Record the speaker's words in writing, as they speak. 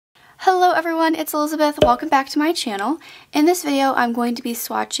Hello everyone, it's Elizabeth. Welcome back to my channel. In this video, I'm going to be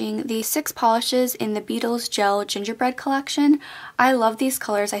swatching the 6 polishes in the Beetles Gel Gingerbread collection. I love these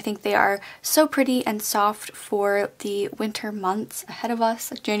colors. I think they are so pretty and soft for the winter months ahead of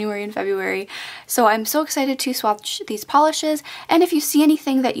us, like January and February. So I'm so excited to swatch these polishes. And if you see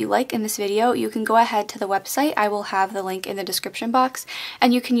anything that you like in this video, you can go ahead to the website. I will have the link in the description box.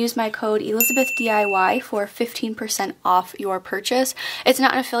 And you can use my code ElizabethDIY for 15% off your purchase. It's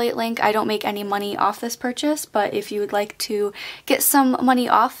not an affiliate link. I don't make any money off this purchase, but if you would like to get some money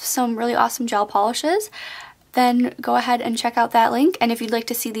off some really awesome gel polishes, then go ahead and check out that link. And if you'd like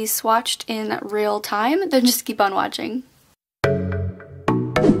to see these swatched in real time, then just keep on watching.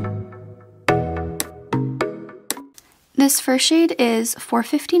 This first shade is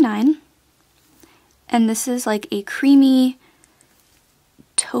 $4.59, and this is like a creamy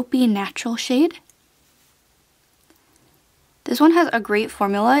taupey natural shade. This one has a great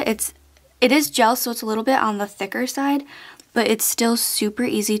formula. It is gel, so it's a little bit on the thicker side, but it's still super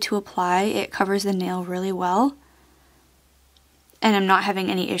easy to apply. It covers the nail really well. And I'm not having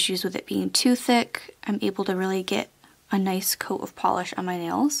any issues with it being too thick. I'm able to really get a nice coat of polish on my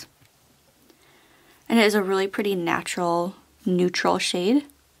nails. And it is a really pretty natural, neutral shade.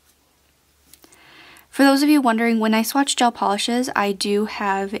 For those of you wondering, when I swatch gel polishes, I do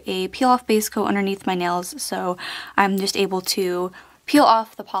have a peel-off base coat underneath my nails, so I'm just able to peel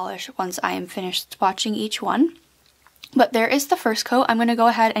off the polish once I am finished swatching each one. But there is the first coat. I'm going to go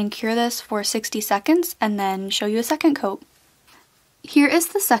ahead and cure this for 60 seconds and then show you a second coat. Here is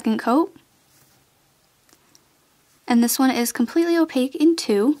the second coat. And this one is completely opaque in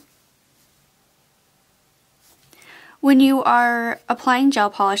 2. When you are applying gel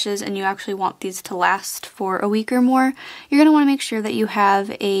polishes and you actually want these to last for a week or more, you're going to want to make sure that you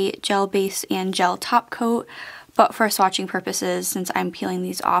have a gel base and gel top coat. But for swatching purposes, since I'm peeling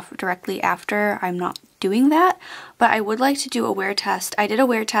these off directly after, I'm not doing that. But I would like to do a wear test. I did a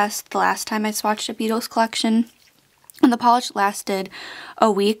wear test the last time I swatched a Beetles collection, and the polish lasted a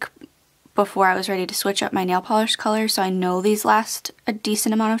week before I was ready to switch up my nail polish color, so I know these last a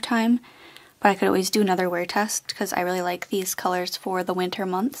decent amount of time. But I could always do another wear test because I really like these colors for the winter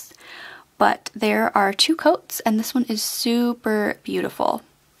months. But there are 2 coats, and this one is super beautiful.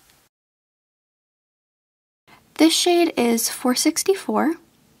 This shade is $4.64,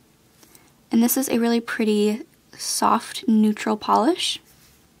 and this is a really pretty soft neutral polish.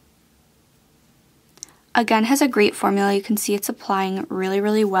 Again, has a great formula. You can see it's applying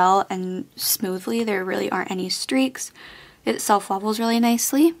really well and smoothly. There really aren't any streaks. It self-levels really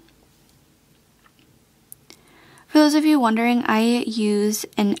nicely. For those of you wondering, I use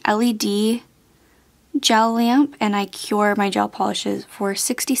an LED gel lamp and I cure my gel polishes for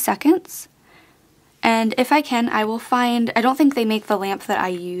 60 seconds. And if I can, I will find, I don't think they make the lamp that I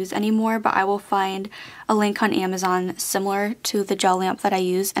use anymore, but I will find a link on Amazon similar to the gel lamp that I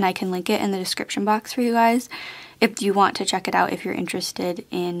use, and I can link it in the description box for you guys if you want to check it out if you're interested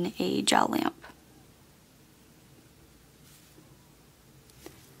in a gel lamp.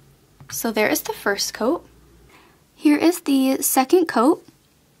 So there is the first coat. Here is the second coat,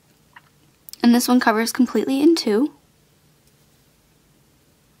 and this one covers completely in 2.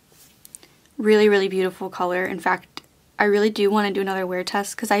 Really beautiful color. In fact, I really do want to do another wear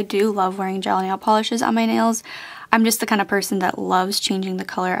test because I do love wearing gel nail polishes on my nails. I'm just the kind of person that loves changing the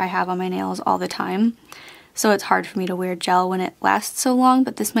color I have on my nails all the time. So it's hard for me to wear gel when it lasts so long,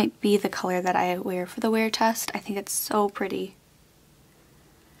 but this might be the color that I wear for the wear test. I think it's so pretty.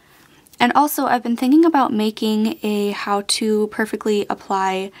 And also, I've been thinking about making a how to perfectly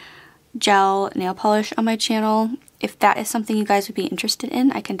apply gel nail polish on my channel. If that is something you guys would be interested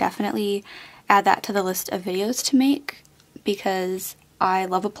in, I can definitely add that to the list of videos to make because I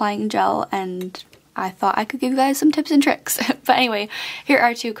love applying gel and I thought I could give you guys some tips and tricks. But anyway, here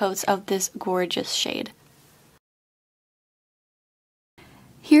are 2 coats of this gorgeous shade.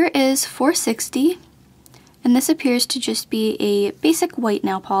 Here is $4.60, and this appears to just be a basic white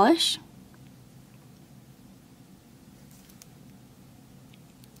nail polish.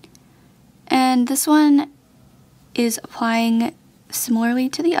 And this one is applying similarly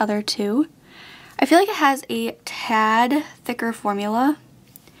to the other 2. I feel like it has a tad thicker formula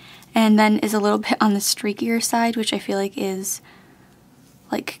and then is a little bit on the streakier side, which I feel like is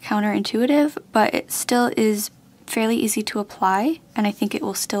like counterintuitive, but it still is fairly easy to apply, and I think it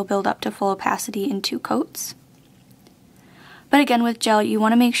will still build up to full opacity in 2 coats. But again, with gel, you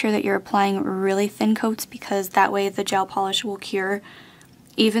want to make sure that you're applying really thin coats because that way the gel polish will cure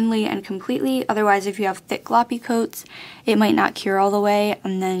evenly and completely. Otherwise, if you have thick gloppy coats, it might not cure all the way,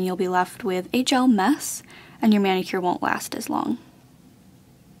 and then you'll be left with a gel mess, and your manicure won't last as long.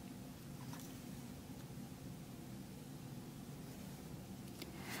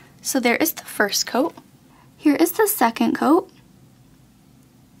 So there is the first coat. Here is the second coat.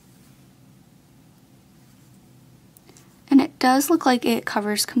 And it does look like it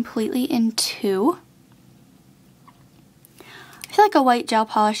covers completely in two. I feel like a white gel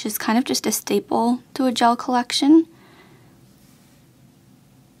polish is kind of just a staple to a gel collection.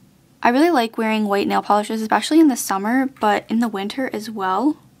 I really like wearing white nail polishes, especially in the summer, but in the winter as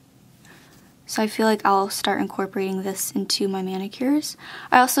well. So I feel like I'll start incorporating this into my manicures.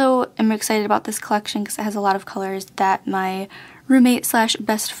 I also am excited about this collection because it has a lot of colors that my roommate slash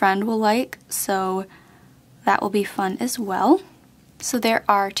best friend will like, so that will be fun as well. So there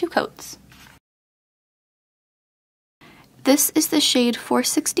are two coats. This is the shade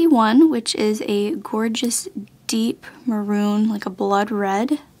 461, which is a gorgeous deep maroon, like a blood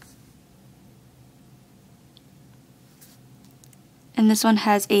red. And this one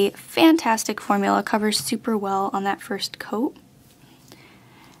has a fantastic formula, covers super well on that first coat.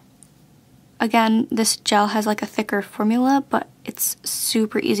 Again, this gel has like a thicker formula, but it's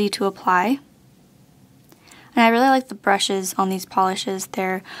super easy to apply. And I really like the brushes on these polishes.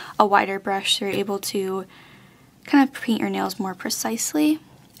 They're a wider brush, so you're able to kind of paint your nails more precisely.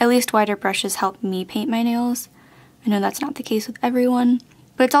 At least wider brushes help me paint my nails. I know that's not the case with everyone,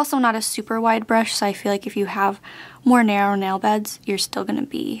 but it's also not a super wide brush, so I feel like if you have more narrow nail beds, you're still going to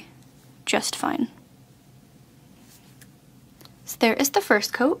be just fine. So there is the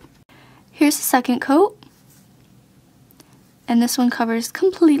first coat. Here's the second coat. And this one covers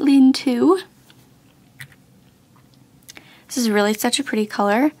completely in two. This is really such a pretty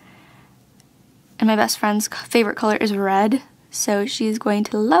color. And my best friend's favorite color is red, so she's going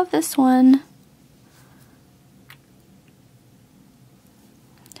to love this one.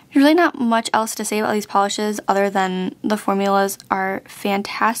 There's really not much else to say about these polishes other than the formulas are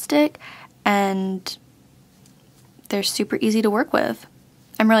fantastic and they're super easy to work with.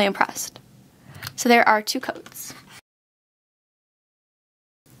 I'm really impressed. So there are two coats.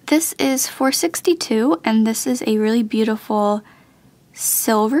 This is 462 and this is a really beautiful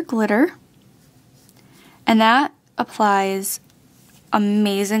silver glitter. And that applies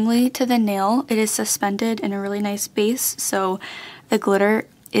amazingly to the nail. It is suspended in a really nice base, so the glitter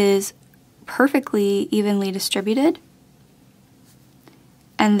is perfectly evenly distributed.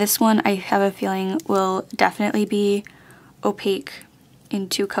 And this one I have a feeling will definitely be opaque in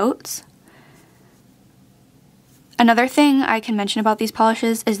two coats. Another thing I can mention about these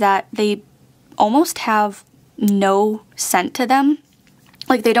polishes is that they almost have no scent to them.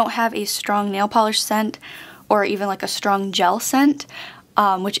 Like they don't have a strong nail polish scent or even like a strong gel scent,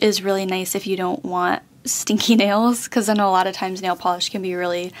 which is really nice if you don't want stinky nails, because I know a lot of times nail polish can be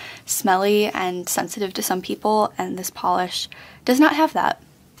really smelly and sensitive to some people, and this polish does not have that.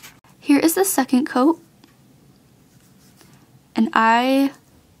 Here is the second coat, and I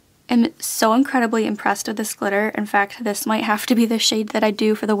am so incredibly impressed with this glitter. In fact, this might have to be the shade that I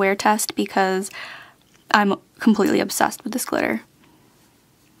do for the wear test because I'm completely obsessed with this glitter.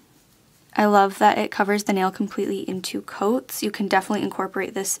 I love that it covers the nail completely in two coats. You can definitely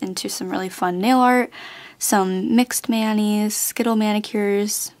incorporate this into some really fun nail art, some mixed manis, skittle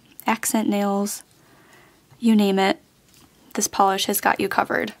manicures, accent nails, you name it. This polish has got you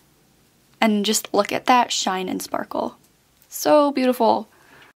covered. And just look at that shine and sparkle. So beautiful.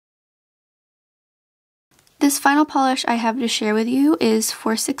 This final polish I have to share with you is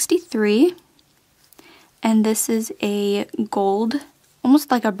 463. And this is a gold,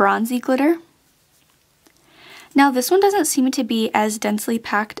 almost like a bronzy glitter. Now this one doesn't seem to be as densely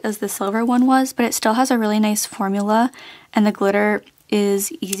packed as the silver one was, but it still has a really nice formula, and the glitter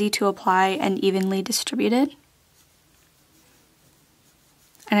is easy to apply and evenly distributed.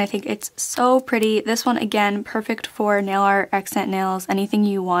 And I think it's so pretty. This one, again, perfect for nail art, accent nails, anything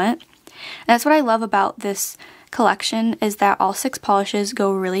you want. And that's what I love about this collection, is that all 6 polishes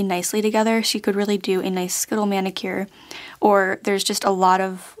go really nicely together, so you could really do a nice skittle manicure, or there's just a lot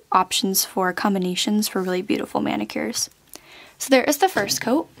of options for combinations for really beautiful manicures. So there is the first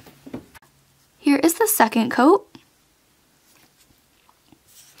coat. Here is the second coat.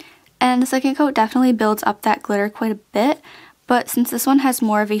 And the second coat definitely builds up that glitter quite a bit, but since this one has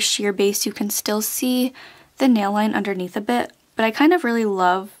more of a sheer base, you can still see the nail line underneath a bit. But I kind of really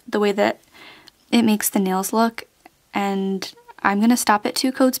love the way that it makes the nails look, and I'm going to stop at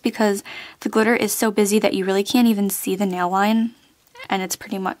 2 coats because the glitter is so busy that you really can't even see the nail line, and it's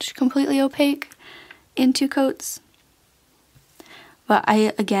pretty much completely opaque in 2 coats. But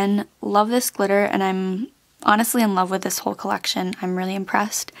I, again, love this glitter, and I'm honestly in love with this whole collection. I'm really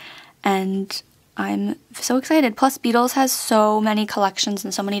impressed, and I'm so excited. Plus, Beetles has so many collections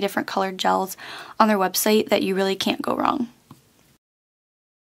and so many different colored gels on their website that you really can't go wrong.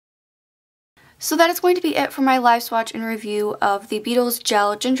 So that is going to be it for my live swatch and review of the Beetles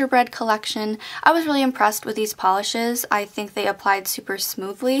Gel Gingerbread collection. I was really impressed with these polishes. I think they applied super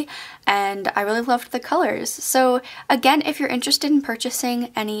smoothly and I really loved the colors. So again, if you're interested in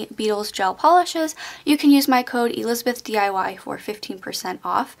purchasing any Beetles Gel polishes, you can use my code ElizabethDIY for 15%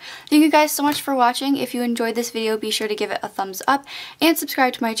 off. Thank you guys so much for watching. If you enjoyed this video, be sure to give it a thumbs up and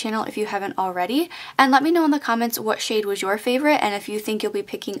subscribe to my channel if you haven't already. And let me know in the comments what shade was your favorite and if you think you'll be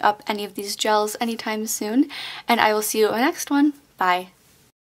picking up any of these gels anytime soon, and I will see you in the next one. Bye.